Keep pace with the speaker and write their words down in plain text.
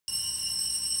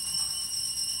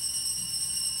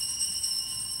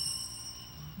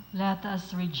Let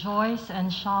us rejoice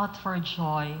and shout for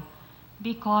joy,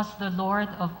 because the Lord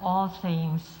of all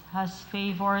things has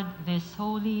favored this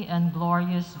holy and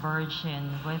glorious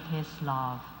Virgin with his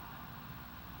love.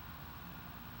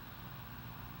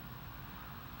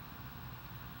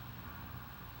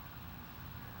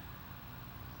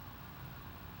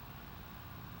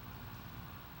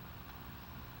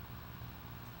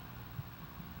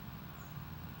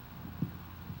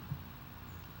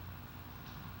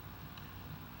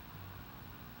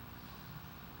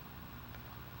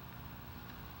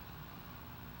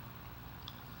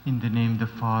 In the name of the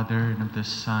Father, and of the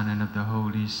Son, and of the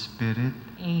Holy Spirit.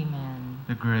 Amen.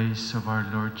 The grace of our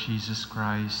Lord Jesus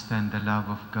Christ, and the love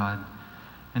of God,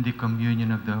 and the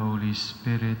communion of the Holy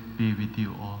Spirit be with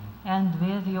you all. And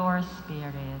with your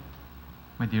spirit.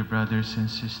 My dear brothers and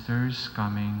sisters,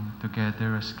 coming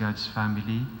together as God's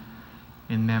family,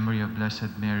 in memory of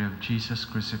Blessed Mary of Jesus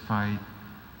crucified,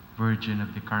 Virgin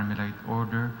of the Carmelite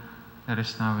Order, let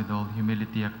us now with all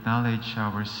humility acknowledge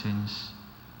our sins,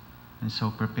 and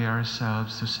so prepare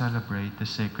ourselves to celebrate the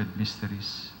sacred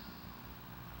mysteries.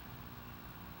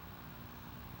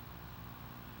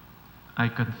 I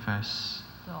confess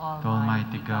To to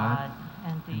Almighty God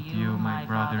and to and you, my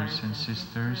brothers and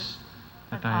sisters,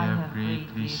 that I have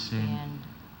greatly sinned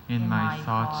in my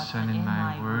thoughts and in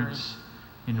my words,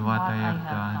 in what I have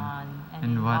done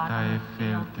and what I have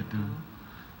failed to do.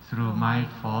 Through my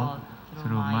fault,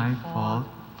 through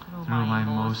my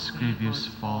most grievous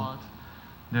fault.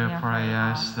 Therefore I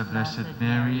ask the Blessed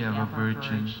Mary, ever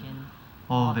Virgin,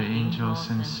 all the angels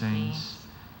and saints,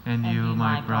 and you,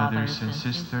 my brothers and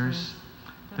sisters,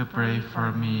 to pray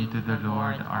for me to the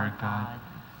Lord our God.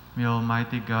 May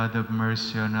Almighty God have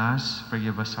mercy on us,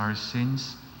 forgive us our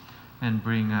sins, and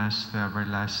bring us to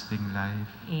everlasting life.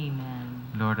 Amen.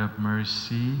 Lord have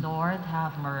mercy. Lord,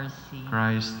 have mercy.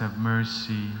 Christ have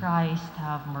mercy. Christ,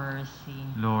 have mercy.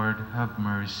 Lord have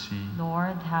mercy.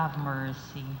 Lord, have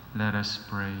mercy. Let us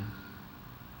pray.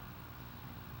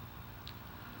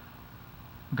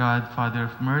 God, Father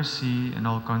of mercy and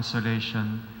all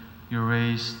consolation, you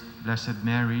raised Blessed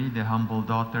Mary, the humble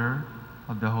daughter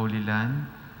of the Holy Land,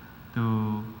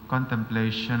 to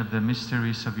contemplation of the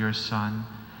mysteries of your Son,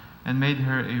 and made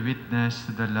her a witness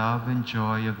to the love and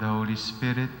joy of the Holy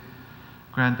Spirit.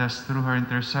 Grant us through her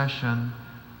intercession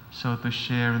so to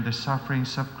share in the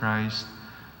sufferings of Christ,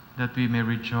 that we may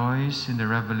rejoice in the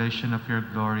revelation of your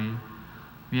glory.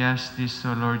 We ask this,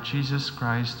 O Lord Jesus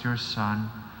Christ, your Son,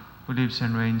 who lives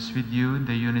and reigns with you in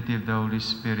the unity of the Holy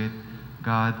Spirit,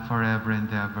 God, forever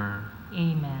and ever.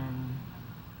 Amen.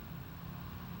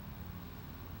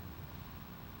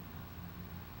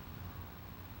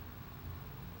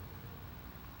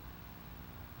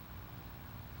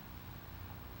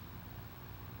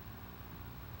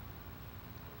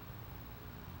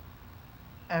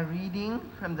 A reading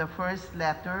from the first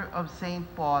letter of St.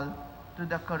 Paul to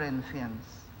the Corinthians.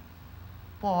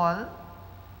 Paul,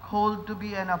 called to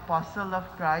be an apostle of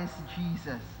Christ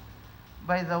Jesus,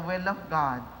 by the will of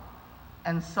God,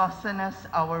 and Sosthenes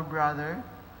our brother,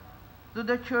 to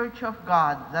the church of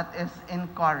God that is in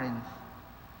Corinth,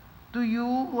 to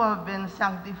you who have been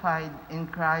sanctified in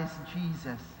Christ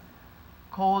Jesus,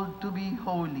 called to be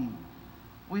holy,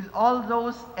 with all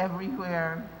those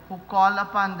everywhere who call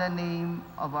upon the name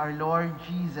of our Lord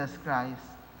Jesus Christ,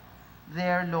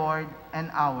 their Lord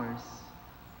and ours.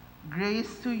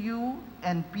 Grace to you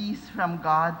and peace from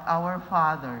God our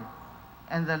Father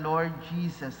and the Lord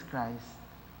Jesus Christ.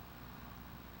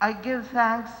 I give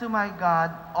thanks to my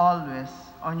God always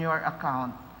on your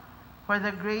account, for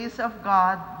the grace of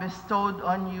God bestowed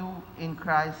on you in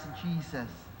Christ Jesus,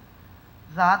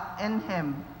 that in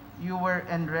him you were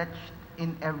enriched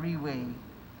in every way,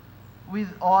 with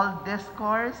all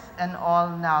discourse and all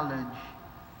knowledge,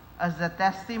 as the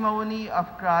testimony of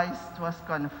Christ was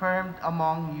confirmed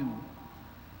among you,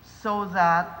 so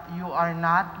that you are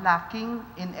not lacking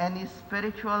in any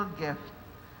spiritual gift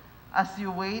as you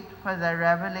wait for the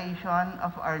revelation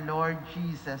of our Lord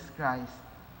Jesus Christ.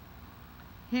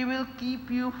 He will keep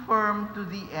you firm to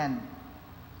the end,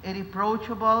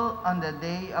 irreproachable on the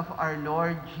day of our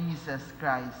Lord Jesus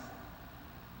Christ.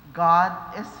 God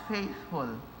is faithful,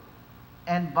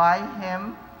 and by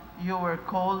him you were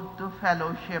called to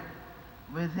fellowship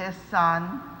with his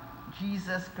Son,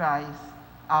 Jesus Christ,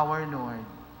 our Lord.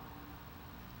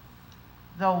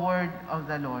 The word of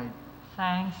the Lord.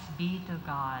 Thanks be to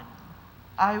God.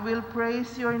 I will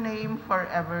praise your name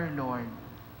forever, Lord.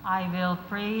 I will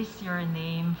praise your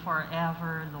name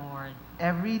forever, Lord.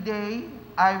 Every day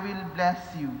I will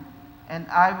bless you, and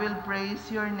I will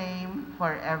praise your name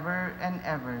forever and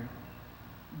ever.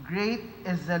 Great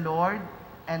is the Lord,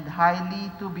 and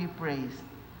highly to be praised,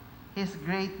 His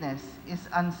greatness is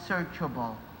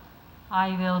unsearchable.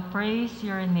 I will praise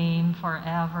your name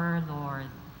forever, Lord.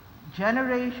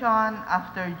 Generation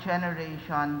after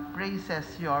generation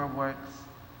praises your works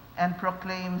and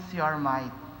proclaims your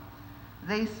might.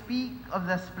 They speak of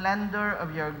the splendor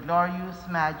of your glorious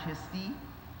majesty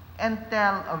and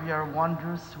tell of your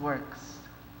wondrous works.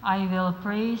 I will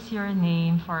praise your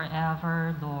name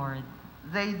forever, Lord.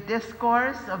 They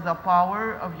discourse of the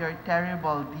power of your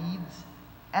terrible deeds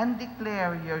and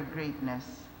declare your greatness.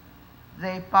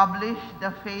 They publish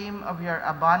the fame of your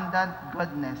abundant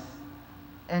goodness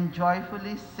and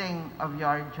joyfully sing of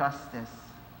your justice.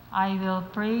 I will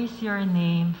praise your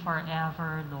name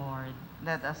forever, Lord.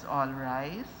 Let us all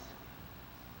rise.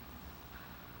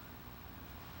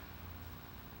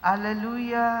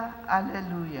 Alleluia,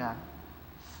 alleluia.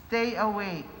 Stay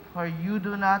awake, for you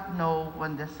do not know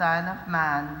when the Son of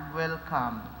Man will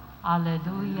come.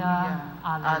 Alleluia,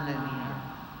 Alleluia. alleluia.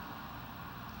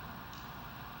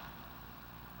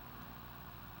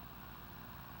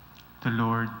 The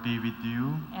Lord be with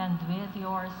you. And with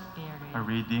your spirit. A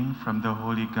reading from the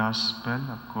Holy Gospel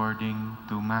according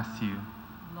to Matthew.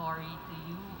 Glory to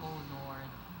you, O Lord.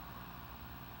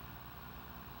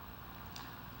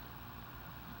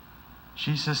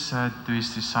 Jesus said to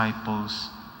his disciples,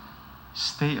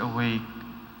 "Stay awake,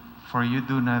 for you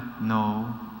do not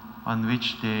know on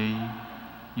which day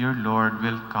your Lord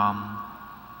will come.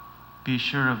 Be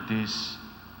sure of this,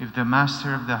 if the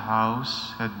master of the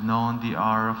house had known the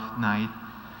hour of night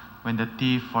when the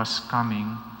thief was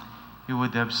coming, he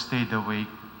would have stayed awake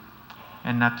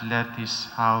and not let his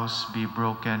house be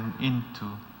broken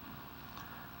into.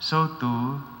 So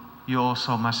too, you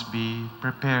also must be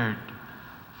prepared,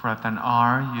 for at an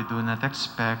hour you do not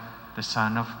expect the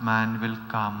Son of Man will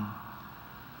come.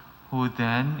 Who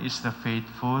then is the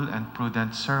faithful and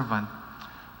prudent servant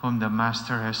whom the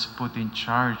master has put in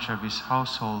charge of his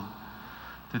household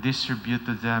to distribute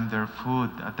to them their food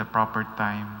at the proper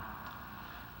time?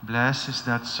 Blessed is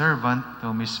that servant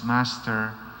whom his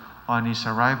master on his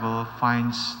arrival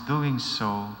finds doing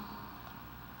so.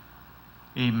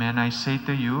 Amen, I say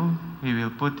to you, he will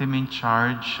put him in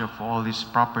charge of all his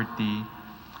property.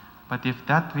 But if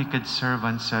that wicked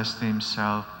servant says to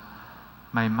himself,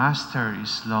 'My master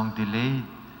is long delayed,'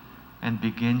 and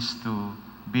begins to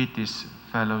beat his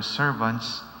fellow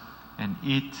servants and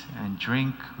eat and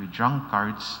drink with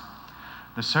drunkards,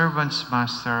 the servant's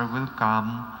master will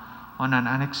come on an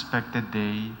unexpected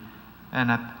day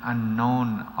and at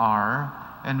unknown hour,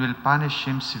 and will punish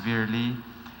him severely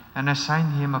and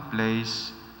assign him a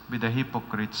place with the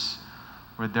hypocrites,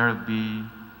 where there will be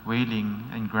wailing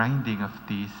and grinding of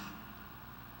teeth."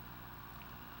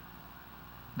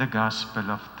 The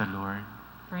Gospel of the Lord.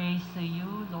 Praise to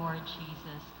you, Lord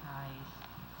Jesus Christ.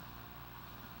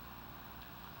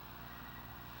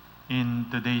 In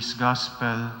today's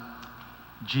Gospel,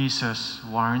 Jesus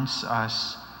warns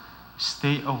us,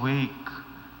 "Stay awake,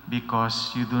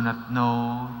 because you do not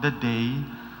know the day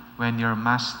when your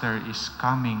Master is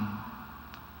coming."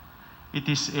 It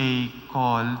is a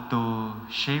call to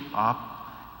shape up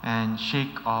and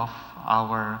shake off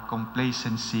our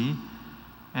complacency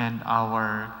and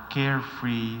our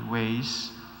carefree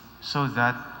ways, so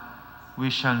that we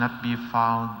shall not be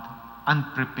found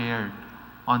unprepared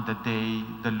on the day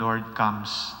the Lord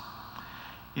comes.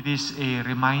 It is a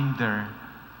reminder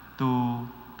to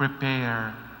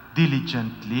prepare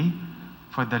diligently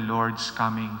for the Lord's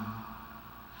coming,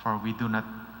 for we do not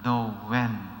know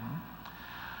when.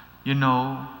 You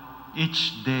know,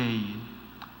 each day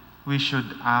we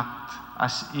should act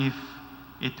as if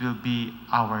it will be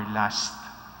our last.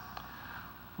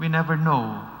 We never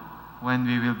know when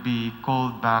we will be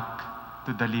called back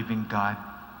to the living God.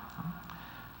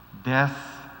 Death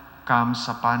comes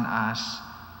upon us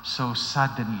so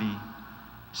suddenly,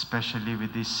 especially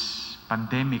with this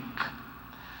pandemic.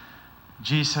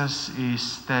 Jesus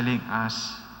is telling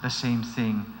us the same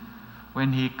thing.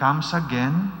 When He comes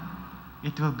again,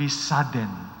 it will be sudden,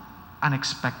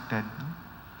 unexpected.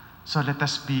 So let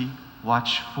us be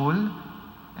watchful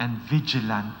and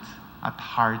vigilant at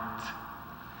heart.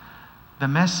 The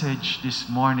message this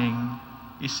morning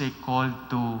is a call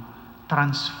to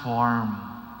transform.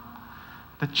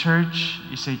 The church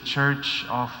is a church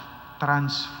of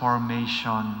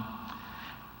transformation.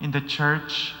 In the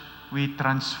church, we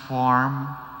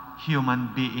transform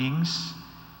human beings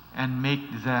and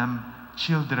make them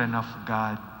children of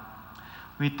God.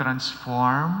 We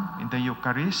transform in the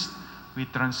Eucharist, we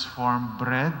transform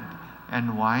bread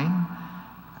and wine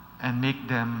and make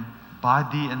them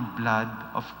body and blood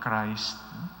of Christ.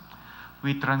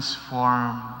 We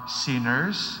transform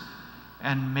sinners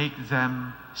and make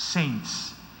them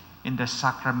saints in the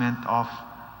sacrament of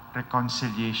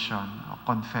reconciliation or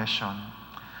confession.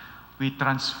 We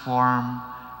transform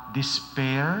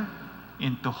despair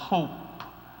into hope.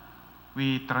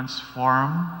 We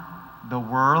transform the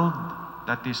world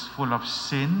that is full of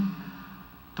sin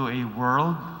to a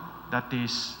world that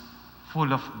is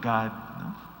full of God.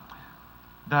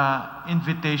 The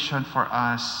invitation for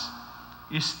us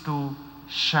is to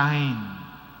shine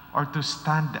or to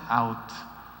stand out,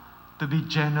 to be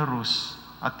generous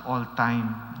at all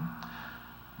time.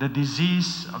 The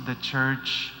disease of the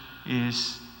church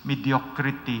is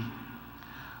mediocrity.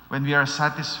 When we are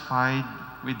satisfied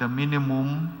with the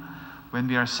minimum, when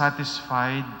we are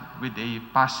satisfied with a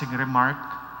passing remark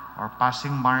or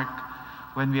passing mark,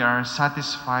 when we are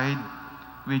satisfied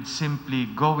with simply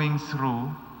going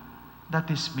through, that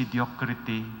is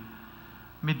mediocrity.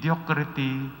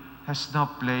 Mediocrity has no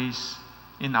place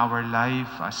in our life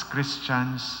as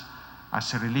Christians,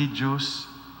 as religious.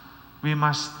 We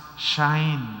must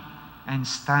shine and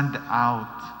stand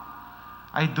out.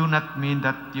 I do not mean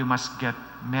that you must get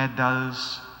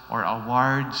medals or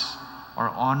awards or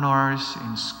honors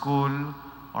in school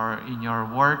or in your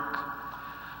work.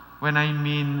 When I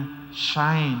mean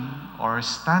shine or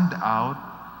stand out,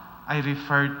 I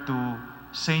refer to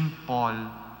Saint Paul,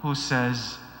 who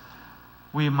says,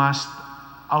 we must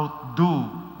outdo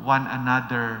one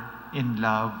another in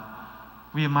love.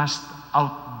 We must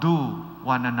outdo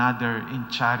one another in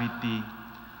charity.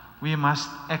 We must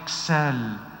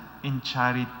excel in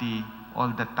charity all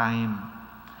the time.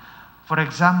 For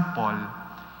example,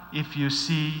 if you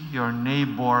see your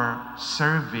neighbor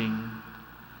serving,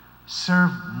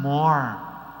 serve more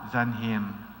than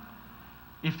him.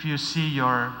 If you see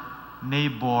your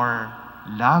neighbor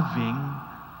loving,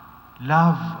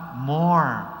 love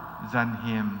more than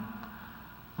him.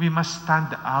 We must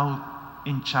stand out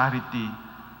in charity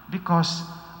because,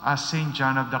 as St.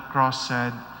 John of the Cross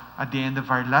said, at the end of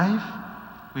our life,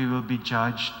 we will be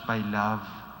judged by love.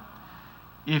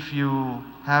 If you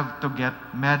have to get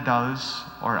medals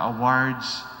or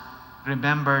awards,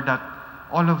 remember that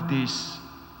all of this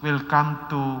will come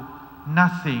to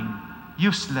nothing,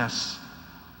 useless,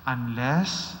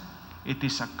 unless it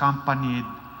is accompanied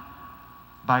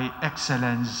by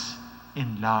excellence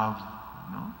in love.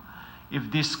 No?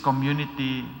 If this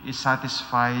community is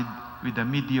satisfied with the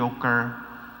mediocre,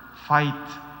 fight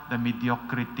the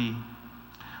mediocrity.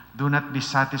 Do not be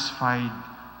satisfied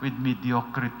with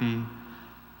mediocrity.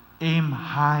 Aim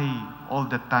high all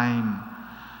the time.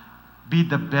 Be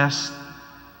the best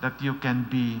that you can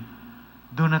be.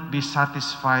 Do not be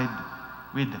satisfied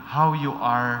with how you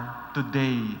are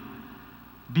today.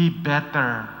 Be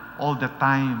better all the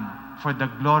time for the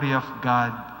glory of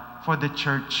God, for the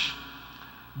church.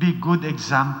 Be good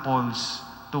examples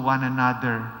to one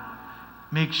another.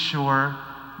 Make sure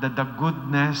that the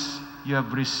goodness you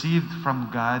have received from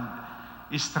God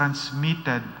is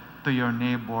transmitted to your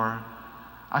neighbor.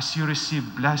 As you receive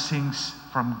blessings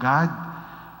from God,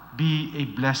 be a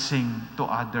blessing to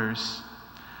others.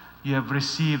 You have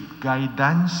received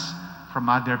guidance from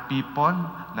other people,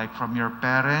 like from your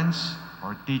parents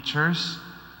or teachers.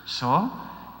 So,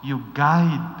 you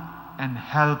guide and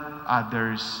help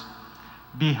others.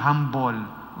 Be humble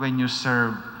when you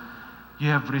serve. You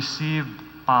have received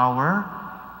power,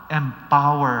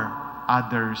 empower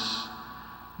others.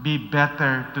 Be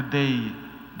better today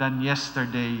than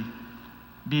yesterday.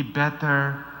 Be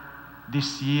better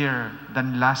this year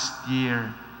than last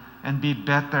year, and be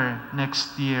better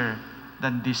next year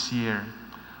than this year.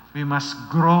 We must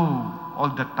grow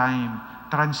all the time,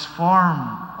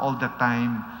 transform all the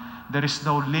time. There is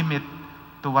no limit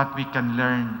to what we can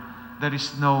learn. There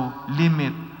is no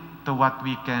limit to what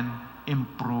we can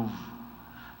improve.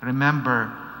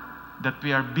 Remember that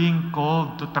we are being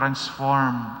called to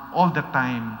transform all the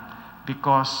time,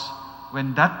 because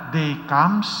when that day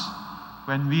comes,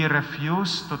 when we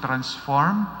refuse to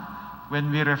transform,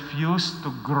 when we refuse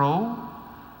to grow,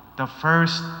 the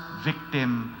first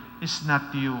victim is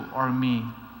not you or me.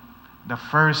 The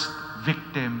first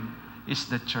victim is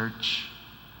the church.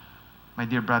 My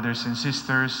dear brothers and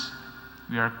sisters,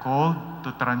 we are called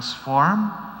to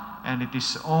transform, and it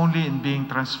is only in being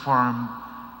transformed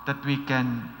that we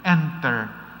can enter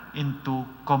into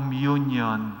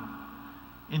communion.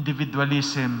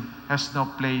 Individualism has no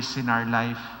place in our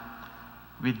life.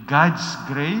 With God's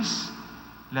grace,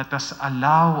 let us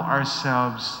allow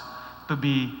ourselves to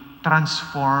be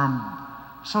transformed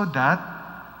so that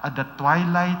at the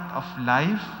twilight of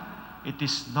life, it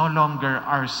is no longer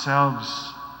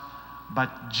ourselves,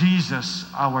 but Jesus,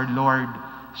 our Lord,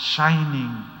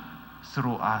 shining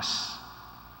through us.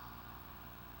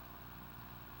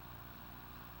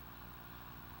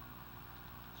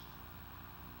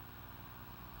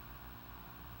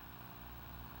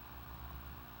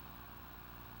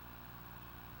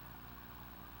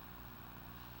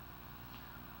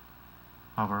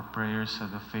 our prayers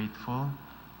of the faithful.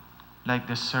 Like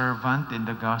the servant in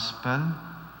the gospel,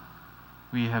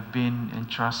 we have been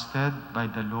entrusted by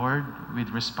the Lord with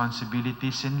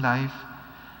responsibilities in life.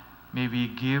 May we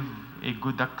give a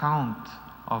good account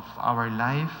of our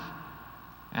life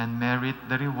and merit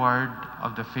the reward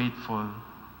of the faithful.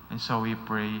 And so we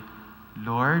pray,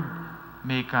 Lord,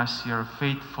 make us your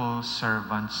faithful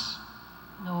servants.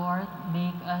 Lord,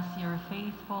 make us your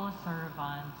faithful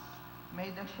servants.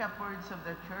 May the shepherds of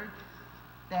the church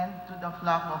tend to the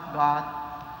flock of God,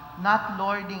 not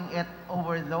lording it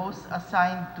over those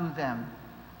assigned to them,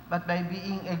 but by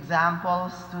being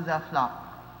examples to the flock,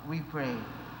 we pray.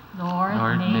 Lord,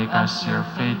 Make us your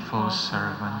faithful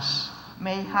servants.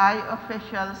 May high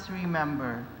officials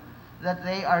remember that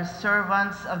they are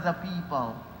servants of the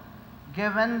people,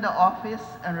 given the office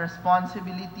and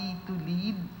responsibility to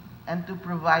lead and to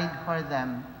provide for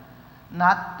them,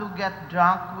 not to get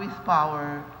drunk with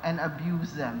power and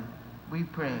abuse them, we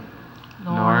pray.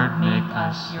 Lord, make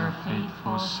us your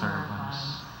faithful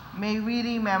servants. May we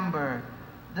remember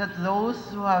that those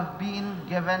who have been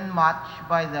given much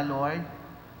by the Lord,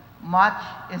 much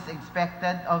is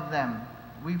expected of them,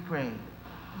 we pray.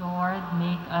 Lord,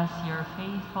 make us your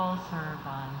faithful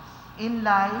servants. In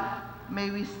life, may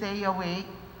we stay awake,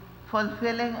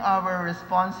 fulfilling our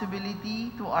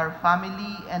responsibility to our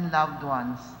family and loved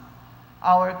ones,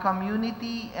 our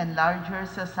community and larger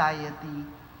society,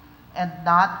 and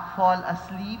not fall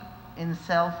asleep in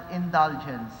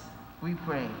self-indulgence, we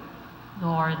pray.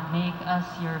 Lord, make us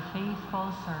your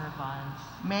faithful servants.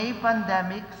 May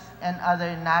pandemics and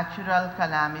other natural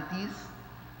calamities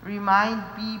remind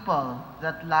people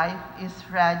that life is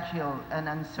fragile and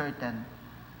uncertain,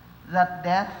 that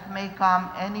death may come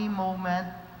any moment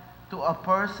to a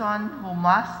person who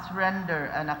must render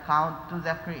an account to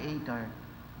the Creator,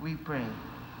 we pray.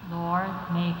 Lord,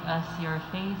 make us your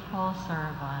faithful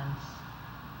servants.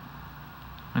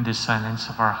 In the silence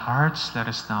of our hearts, let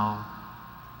us now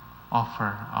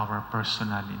offer our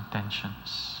personal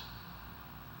intentions.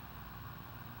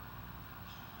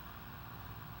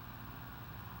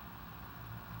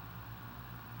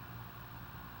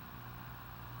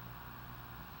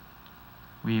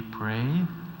 We pray,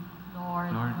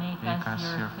 Lord, make us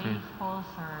your faithful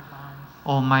servants.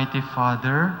 Almighty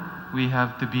Father, we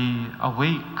have to be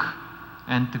awake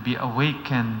and to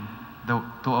awaken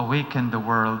the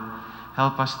world.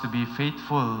 Help us to be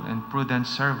faithful and prudent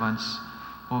servants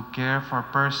who care for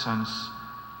persons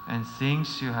and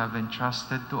things you have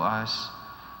entrusted to us.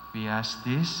 We ask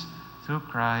this through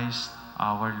Christ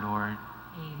our Lord.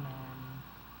 Amen.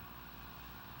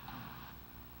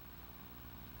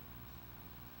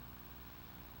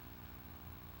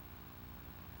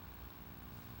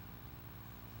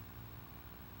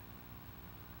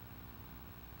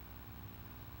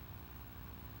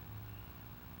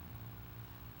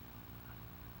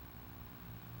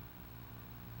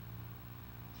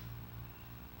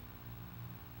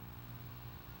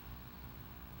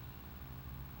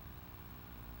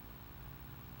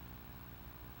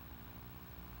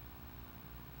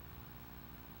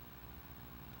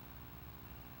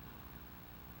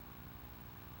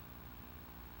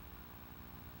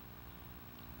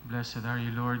 Blessed are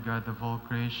you, Lord God of all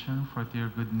creation, for to your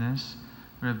goodness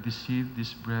we have received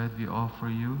this bread we offer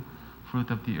you, fruit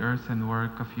of the earth and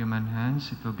work of human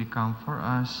hands. It will become for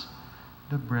us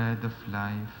the bread of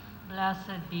life.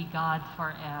 Blessed be God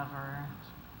forever.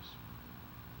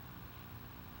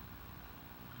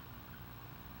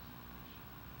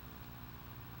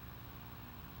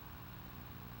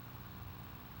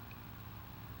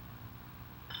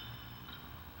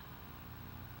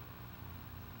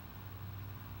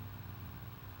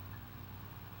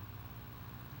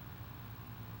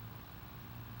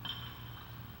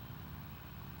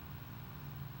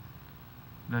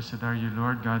 Blessed are you,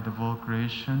 Lord God of all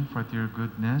creation, for to your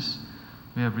goodness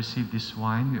we have received this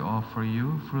wine we offer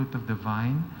you, fruit of the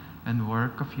vine and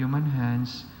work of human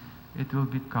hands. It will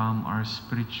become our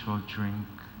spiritual drink.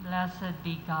 Blessed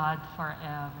be God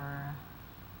forever.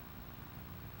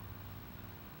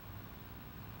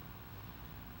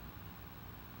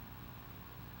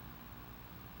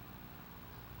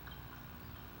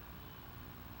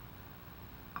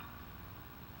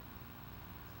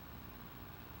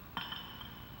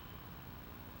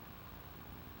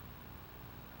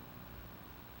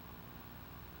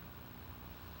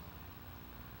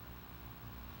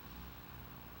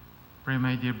 Pray,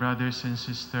 my dear brothers and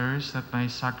sisters, that my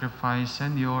sacrifice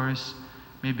and yours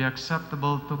may be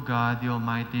acceptable to God, the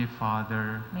Almighty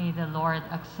Father. May the Lord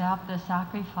accept the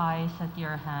sacrifice at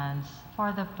your hands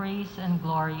for the praise and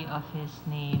glory of his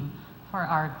name, for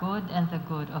our good and the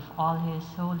good of all his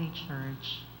holy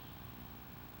church.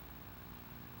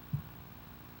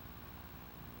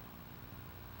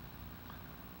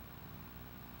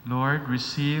 Lord,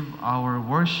 receive our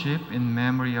worship in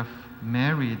memory of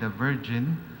Mary the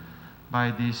Virgin.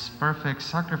 By this perfect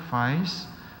sacrifice,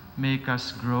 make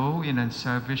us grow in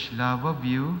unselfish love of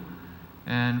you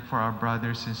and for our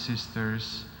brothers and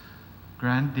sisters.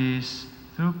 Grant this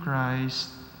through Christ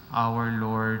our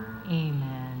Lord.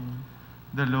 Amen.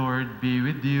 The Lord be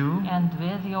with you. And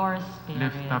with your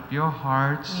spirit, Lift up your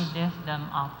hearts. we lift them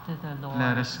up to the Lord.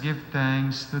 Let us give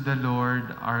thanks to the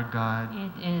Lord our God.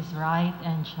 It is right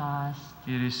and just.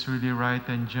 It is really right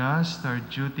and just, our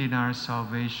duty and our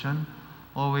salvation,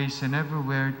 always and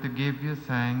everywhere to give you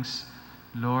thanks,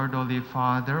 Lord, Holy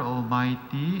Father,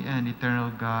 Almighty and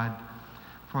eternal God.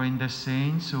 For in the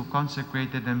saints who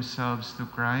consecrated themselves to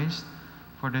Christ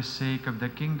for the sake of the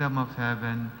kingdom of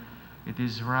heaven, it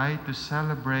is right to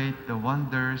celebrate the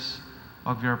wonders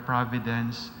of your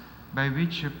providence, by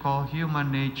which you call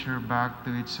human nature back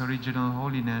to its original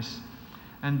holiness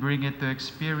and bring it to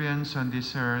experience on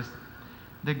this earth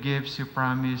the gifts you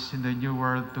promise in the new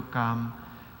world to come.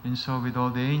 And so with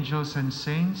all the angels and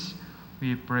saints,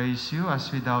 we praise you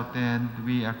as without end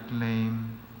we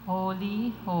acclaim.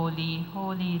 Holy, holy,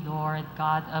 holy Lord,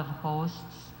 God of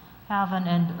hosts, heaven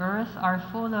and earth are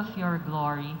full of your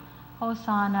glory.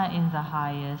 Hosanna in the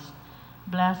highest.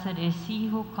 Blessed is he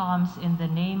who comes in the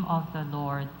name of the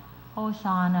Lord.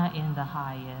 Hosanna in the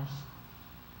highest.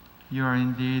 You are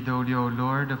indeed holy, O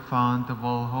Lord, the fount of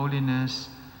all holiness.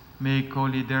 Make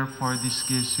holy, therefore, these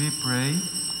gifts, we pray,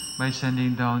 by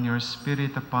sending down your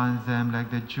Spirit upon them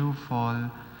like the dew fall,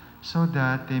 so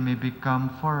that they may become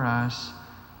for us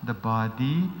the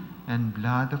body and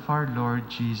blood of our Lord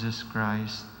Jesus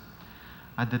Christ.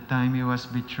 At the time he was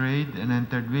betrayed and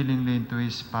entered willingly into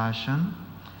his passion,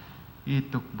 he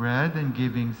took bread and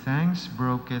giving thanks,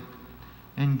 broke it,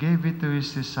 and gave it to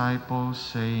his disciples,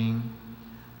 saying,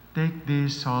 "Take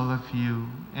this, all of you,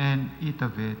 and eat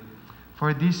of it,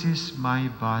 for this is my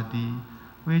body,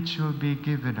 which will be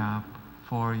given up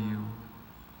for you."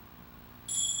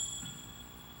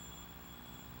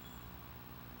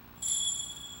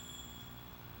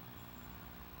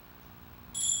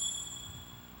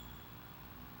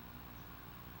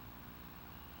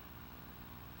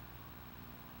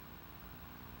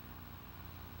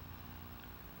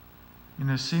 In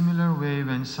a similar way,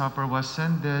 when supper was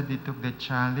ended, he took the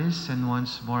chalice, and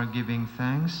once more giving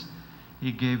thanks,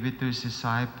 he gave it to his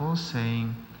disciples,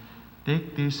 saying,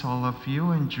 "Take this, all of you,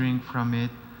 and drink from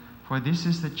it, for this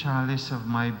is the chalice of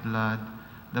my blood,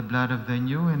 the blood of the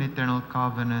new and eternal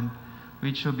covenant,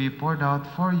 which will be poured out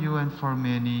for you and for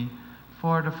many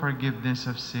for the forgiveness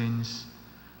of sins.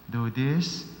 Do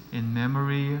this in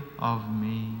memory of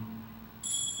me."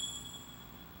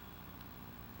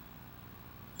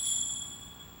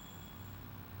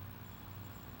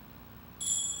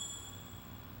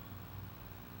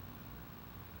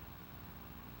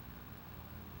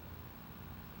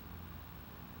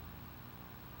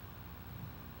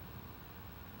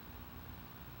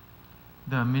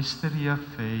 The mystery of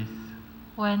faith.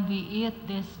 When we eat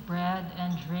this bread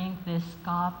and drink this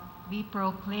cup, we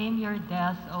proclaim your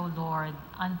death, O Lord,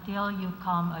 until you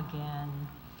come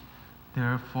again.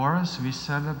 Therefore, as we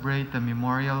celebrate the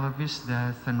memorial of his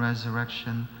death and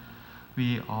resurrection,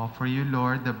 we offer you,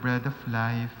 Lord, the bread of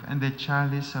life and the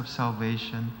chalice of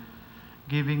salvation,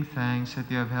 giving thanks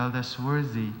that you have held us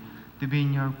worthy to be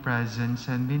in your presence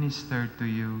and minister to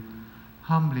you.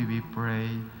 Humbly we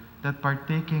pray that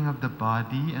partaking of the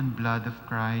body and blood of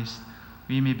Christ,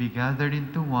 we may be gathered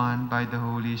into one by the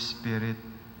Holy Spirit.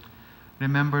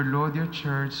 Remember, Lord, your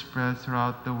church spread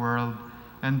throughout the world,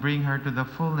 and bring her to the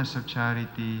fullness of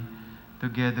charity,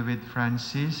 together with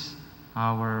Francis,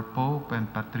 our Pope,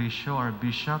 and Patricio, our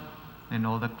Bishop, and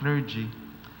all the clergy.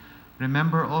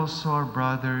 Remember also our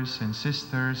brothers and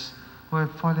sisters who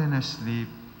have fallen asleep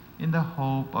in the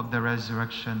hope of the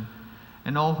resurrection,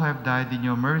 and all who have died in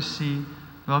your mercy.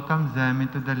 Welcome them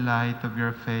into the light of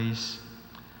your face.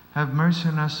 Have mercy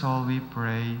on us all, we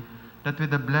pray, that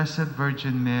with the Blessed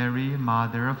Virgin Mary,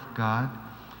 Mother of God,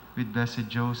 with Blessed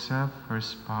Joseph, her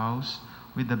spouse,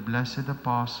 with the blessed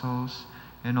apostles,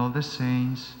 and all the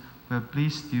saints who have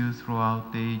pleased you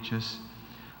throughout the ages,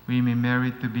 we may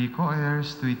merit to be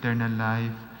co-heirs to eternal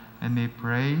life, and may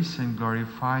praise and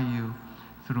glorify you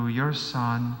through your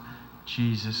Son,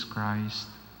 Jesus Christ.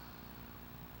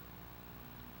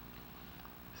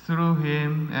 Through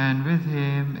him, and with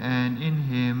him, and in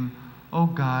him, O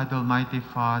God, Almighty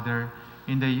Father,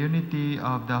 in the unity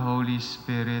of the Holy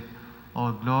Spirit,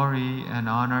 all glory and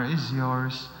honor is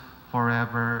yours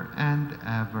forever and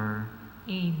ever.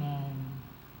 Amen.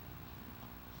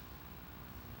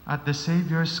 At the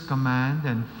Savior's command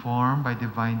and formed by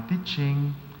divine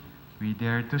teaching, we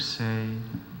dare to say,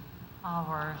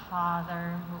 Our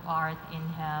Father, who art in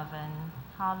heaven,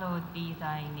 hallowed be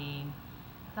thy name.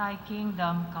 Thy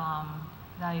kingdom come,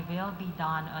 thy will be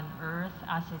done on earth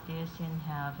as it is in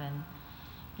heaven.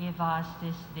 Give us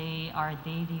this day our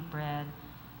daily bread,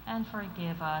 and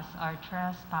forgive us our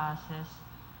trespasses,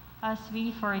 as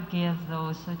we forgive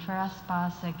those who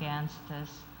trespass against us.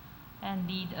 And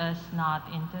lead us not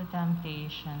into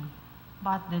temptation,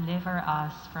 but deliver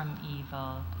us from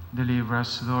evil. Deliver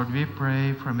us, Lord, we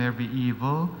pray, from every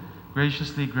evil.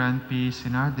 Graciously grant peace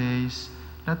in our days,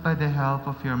 that by the help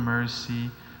of your mercy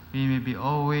we may be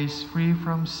always free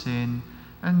from sin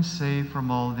and safe from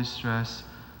all distress,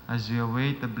 as we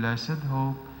await the blessed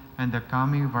hope and the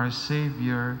coming of our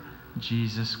Savior,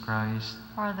 Jesus Christ.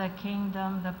 For the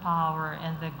kingdom, the power,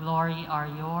 and the glory are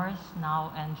yours,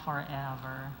 now and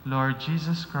forever. Lord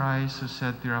Jesus Christ, who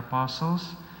said to your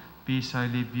apostles, "Peace I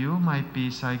leave you, my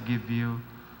peace I give you,"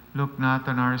 look not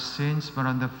on our sins, but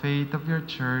on the faith of your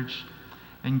church,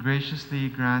 and graciously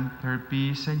grant her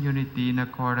peace and unity in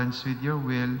accordance with your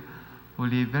will, who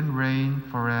live and reign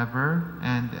forever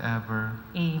and ever.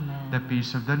 Amen. The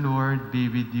peace of the Lord be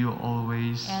with you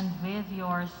always. And with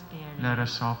your spirit. Let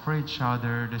us offer each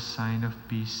other the sign of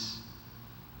peace.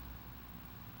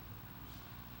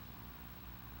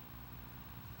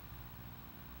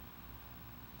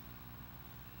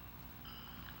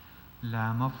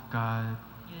 Lamb of God,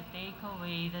 You take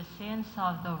away the sins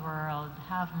of the world,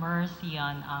 have mercy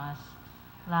on us.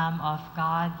 Lamb of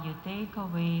God, you take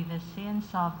away the sins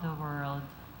of the world,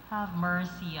 have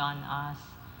mercy on us.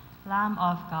 Lamb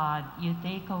of God, you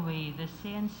take away the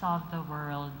sins of the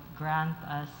world, grant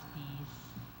us peace.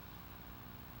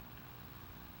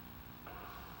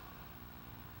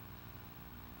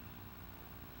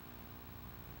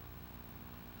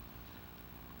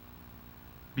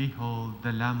 behold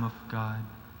the Lamb of God.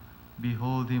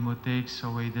 Behold him who takes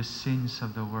away the sins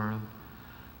of the world.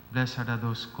 Blessed are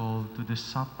those called to the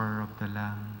supper of the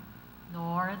Lamb.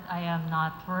 Lord, I am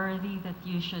not worthy that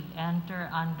you should enter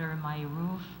under my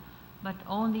roof, but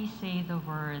only say the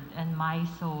word, and my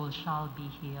soul shall be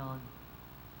healed.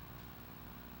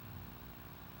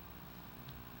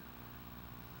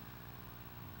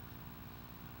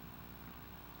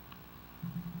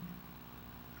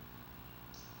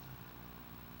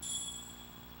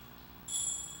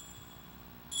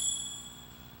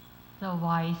 The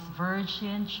wise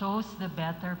virgin chose the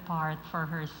better part for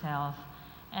herself,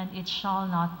 and it shall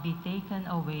not be taken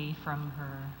away from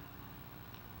her.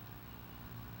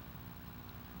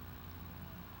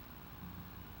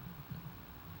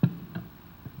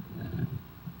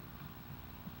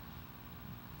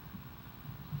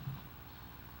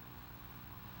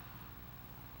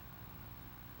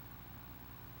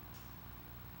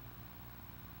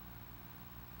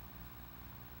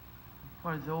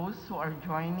 For those who are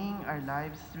joining our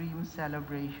live stream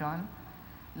celebration,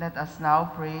 let us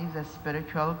now pray the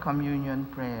spiritual communion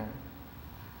prayer.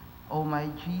 O my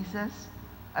Jesus,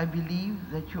 I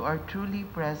believe that you are truly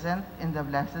present in the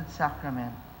Blessed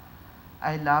Sacrament.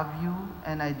 I love you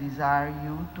and I desire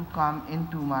you to come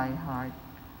into my heart.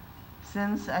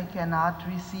 Since I cannot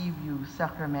receive you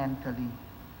sacramentally,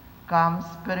 come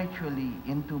spiritually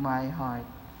into my heart.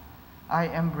 I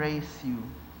embrace you.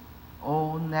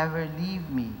 Oh, never leave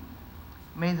me.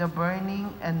 May the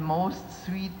burning and most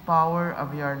sweet power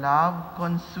of your love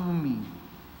consume me,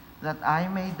 that I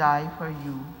may die for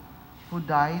you, who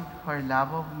died for love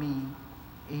of me.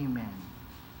 Amen.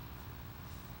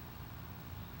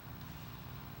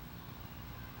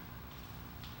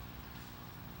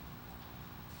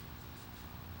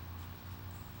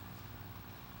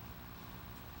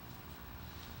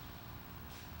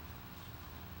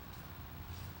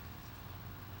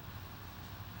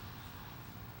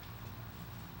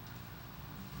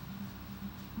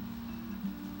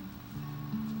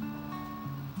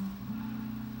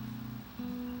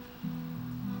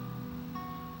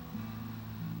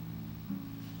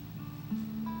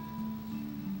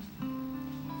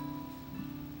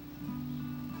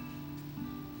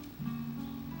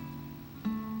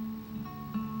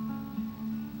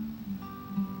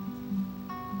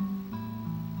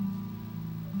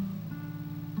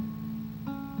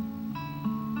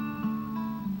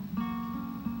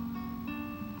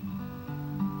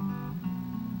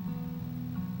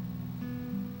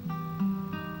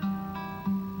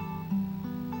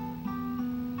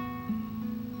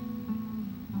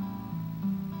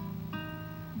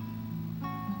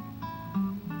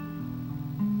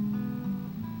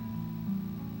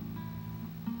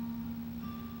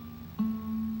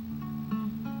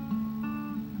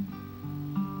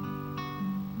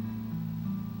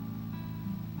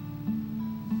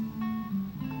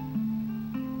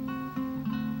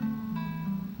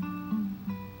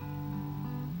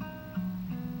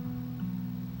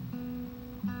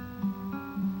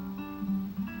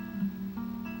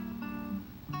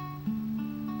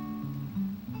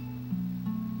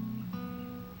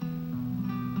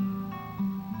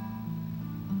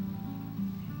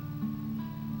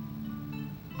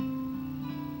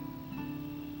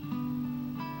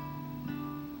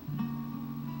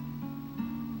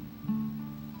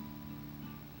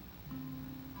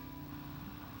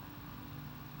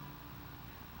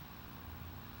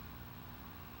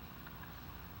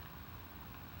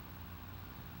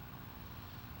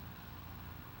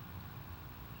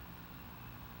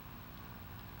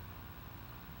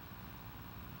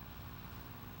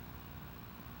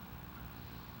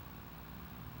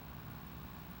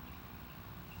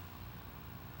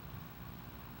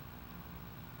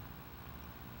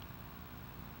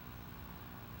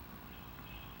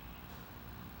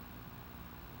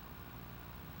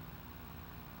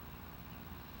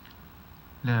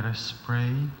 Let us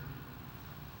pray.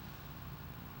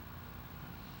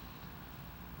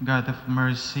 God of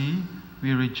mercy,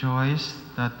 we rejoice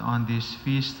that on this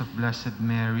feast of Blessed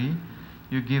Mary,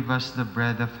 you give us the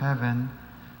bread of heaven.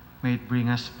 May it bring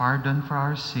us pardon for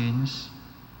our sins,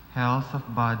 health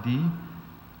of body,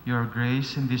 your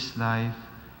grace in this life,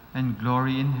 and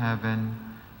glory in heaven.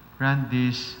 Grant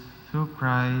this through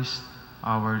Christ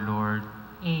our Lord.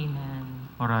 Amen.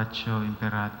 Oratio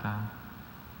Imperata.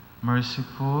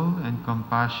 Merciful and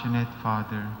compassionate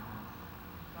Father,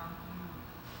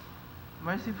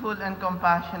 Merciful and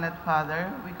compassionate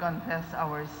Father, we confess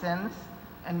our sins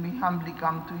and we humbly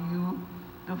come to you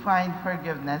to find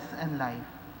forgiveness and life.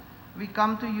 We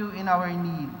come to you in our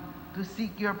need to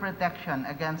seek your protection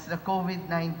against the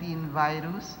COVID-19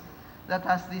 virus that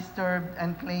has disturbed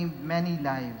and claimed many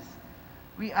lives.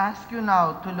 We ask you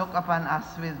now to look upon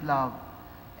us with love,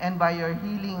 and by your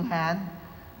healing hand,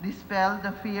 dispel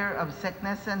the fear of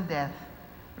sickness and death,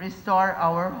 restore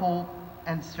our hope,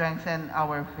 and strengthen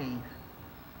our faith.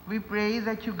 We pray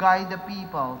that you guide the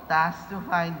people tasked to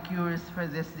find cures for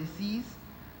this disease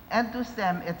and to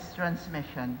stem its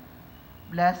transmission.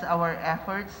 Bless our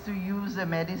efforts to use the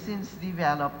medicines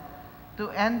developed to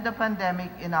end the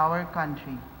pandemic in our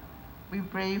country. We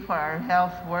pray for our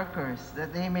health workers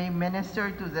that they may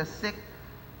minister to the sick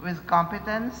with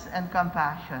competence and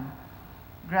compassion.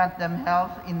 Grant them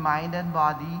health in mind and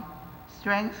body,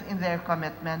 strength in their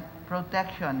commitment,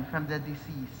 protection from the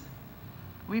disease.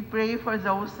 We pray for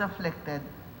those afflicted.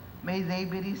 May they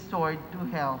be restored to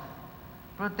health.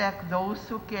 Protect those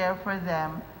who care for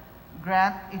them.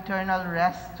 Grant eternal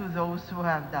rest to those who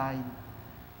have died.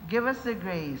 Give us the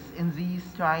grace in these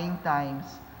trying times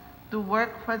to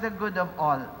work for the good of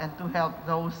all and to help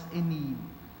those in need.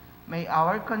 May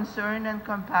our concern and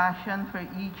compassion for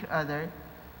each other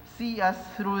see us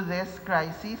through this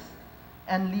crisis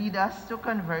and lead us to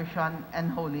conversion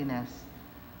and holiness.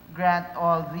 Grant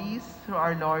all these through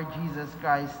our Lord Jesus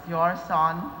Christ, your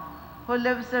Son, who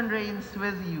lives and reigns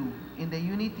with you in the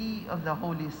unity of the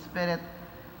Holy Spirit,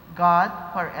 God,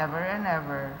 forever and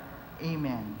ever.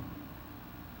 Amen.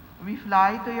 We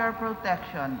fly to your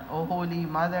protection, O Holy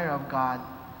Mother of God.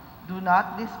 Do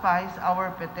not despise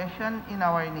our petition in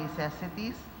our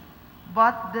necessities,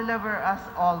 but deliver us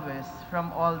always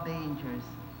from all dangers.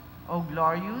 O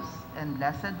glorious and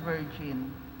blessed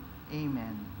Virgin.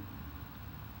 Amen.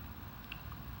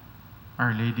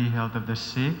 Our Lady, Health of the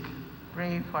Sick,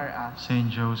 Pray for us.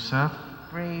 Saint Joseph,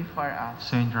 Pray for us.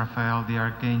 Saint Raphael the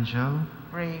Archangel,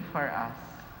 Pray for us.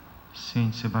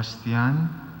 Saint Sebastian,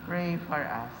 Pray for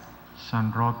us.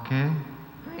 San Roque,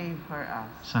 Pray for us.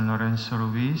 San Lorenzo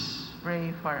Ruiz,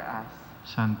 Pray for us.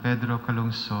 San Pedro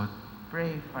Calungsod.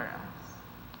 Pray for us.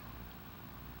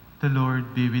 The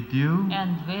Lord be with you,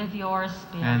 And with your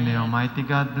spirit. and may Almighty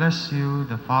God bless you,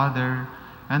 the Father,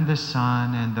 and the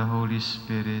Son, and the Holy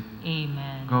Spirit.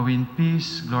 Amen. Go in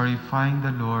peace, glorifying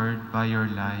the Lord by your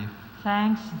life.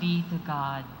 Thanks be to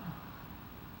God.